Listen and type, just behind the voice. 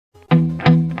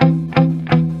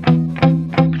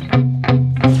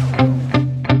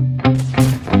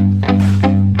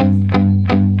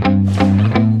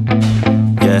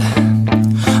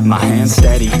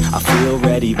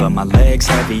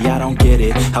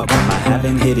How come I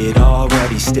haven't hit it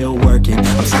already? Still working,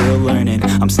 I'm still learning,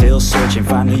 I'm still searching,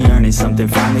 finally earning something,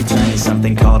 finally turning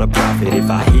something called a profit. If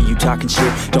I hear you talking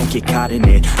shit, don't get caught in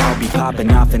it. I'll be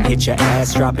popping off and hit your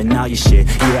ass, dropping all your shit.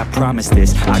 Yeah, I promise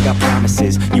this, I got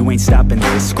promises, you ain't stopping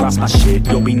this. Cross my shit,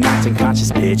 you'll be knocked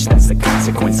unconscious, bitch. That's the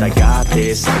consequence, I got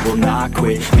this, I will not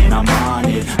quit. And I'm on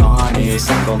it,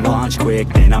 honest, I'm gon' launch quick,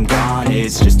 then I'm gone.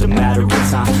 It's just a matter of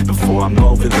time before I'm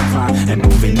over the climb and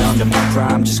moving under my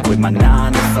prime. Just quit my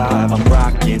 9 to 5, I'm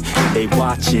rocking, and they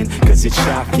watching, cause it's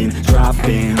shocking.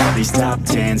 Dropping all these top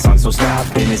 10 songs, so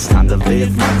stopping. It's time to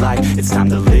live my life, it's time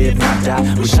to live, not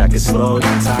die. Wish I could slow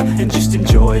down time and just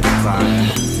enjoy the climb.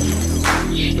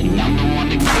 And I'm the one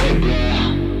to get it, bro.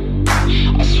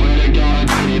 I swear to God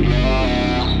I get it,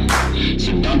 bro.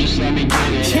 So don't just let me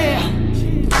get it.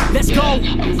 Yeah, let's go.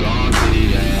 I'm gon' get it,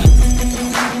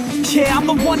 yeah. Yeah, I'm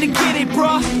the one to get it,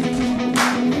 bro.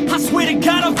 I swear to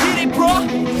God I'll get it, bro.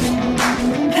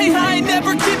 Hey, I ain't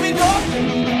never giving up.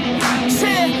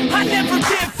 Yeah, I never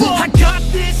give up. I got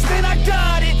this, man, I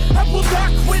got it. I will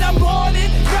not quit, I'm on it.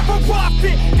 Never off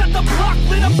it. Got the block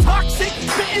lit, I'm toxic.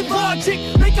 Spitting logic,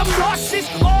 make them nauseous.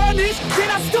 Honest, can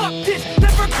I stop this?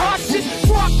 Never cautious,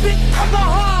 drop it. I'm the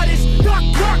hottest. Knock,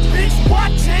 knock, bitch,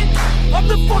 watch it. I'm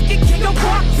the fucking king of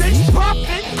rock, bitch.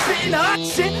 Profit, spitting hot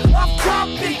shit. Off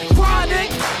topic,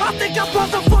 chronic. I think I'm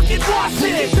motherfucking lost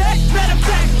it. Back, matter of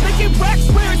fact, making racks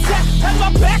where it's at. Have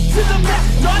my back to the mat,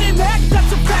 not an act,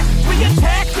 that's a fact. We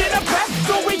attack in a back,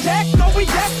 go react, no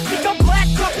react. Think I'm black,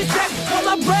 off his back. While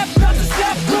I rap, not to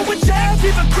snap, throw a jab,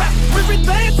 give a crap. We're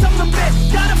advanced, I'm the man.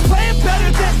 Got a plan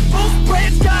better than most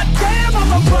brands. Goddamn,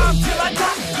 I'm a rhyme till I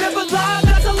die. Never lie,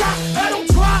 that's a lie. I don't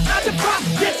try, I defy.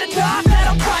 Get to die, that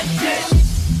I'm right, yeah.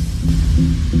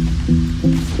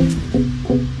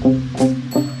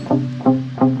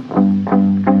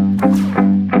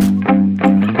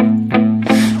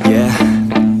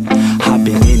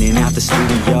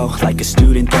 Like a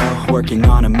student though, working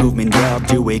on a movement, yeah, I'll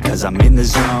do it cause I'm in the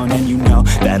zone. And you know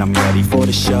that I'm ready for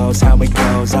the shows. How it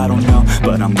goes, I don't know,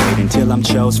 but I'm waiting till I'm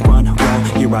chose. Front row,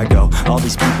 here I go. All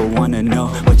these people wanna know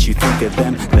what you think of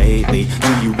them lately.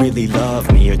 Do you really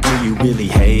love me or do you really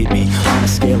hate me? On a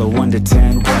scale of 1 to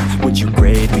 10, what would you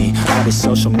grade me? All this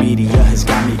social media has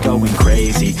got me going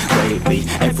crazy lately.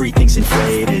 Everything's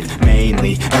inflated,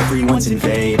 mainly everyone's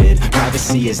invaded.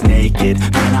 Privacy is naked,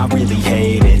 man, I really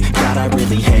hate it. God, I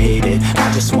really hate it.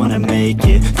 I just wanna make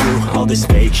it through all this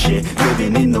fake shit.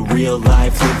 Living in the real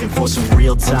life, living for some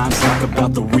real times. Talk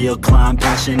about the real climb,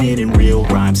 passionate in real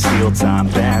rhymes. Steal time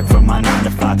back from my 9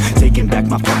 to 5, taking back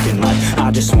my fucking life.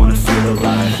 I just wanna feel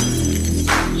alive.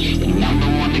 And I'm the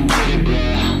one to get it, bro.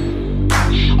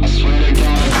 I swear to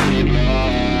God I get it,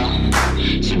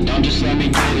 bro. So don't just let me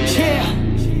get it.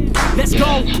 Yeah, let's go.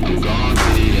 I'm gon'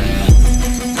 get it, yeah.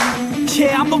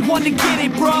 Yeah, I'm the one to get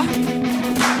it, bro.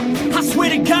 I swear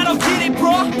to God I'll get it,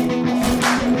 bro.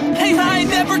 Hey, I ain't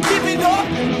never giving up.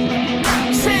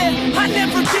 Yeah, I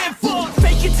never give up.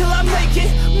 Fake it till I make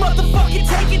it. Motherfucking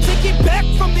take it back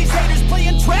from these haters.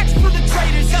 Playing tracks for the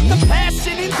traitors. Got the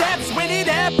passion in depths when it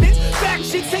happens.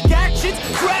 Factions take actions,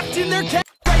 drafting their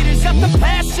raiders. Got the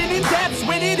passion in depths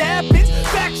when it happens.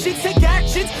 Factions take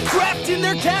actions, drafting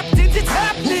their captains. It's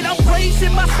happening, I'm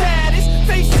raising my status,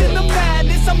 facing the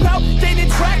madness. I'm out gaining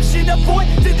traction, avoid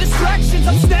the distractions.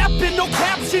 I'm snapping, no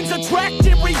captions,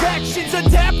 attracting reactions.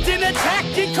 Adapting,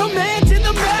 attacking, commanding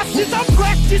the masses. I'm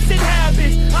practicing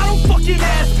habits, I don't fucking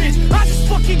ask bitch, I just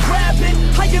fucking grab it.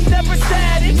 I am never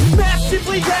static,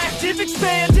 massively active,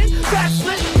 expanding,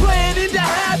 backslid, planning to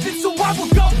have it. So I will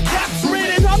go capture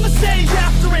it, and I'ma stay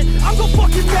after it. I'm gonna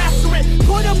fucking master it,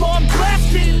 put them on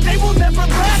blast it. They will never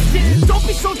last it, don't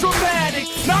be so dramatic.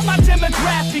 Not my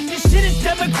demographic, this shit is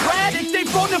democratic. They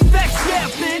voted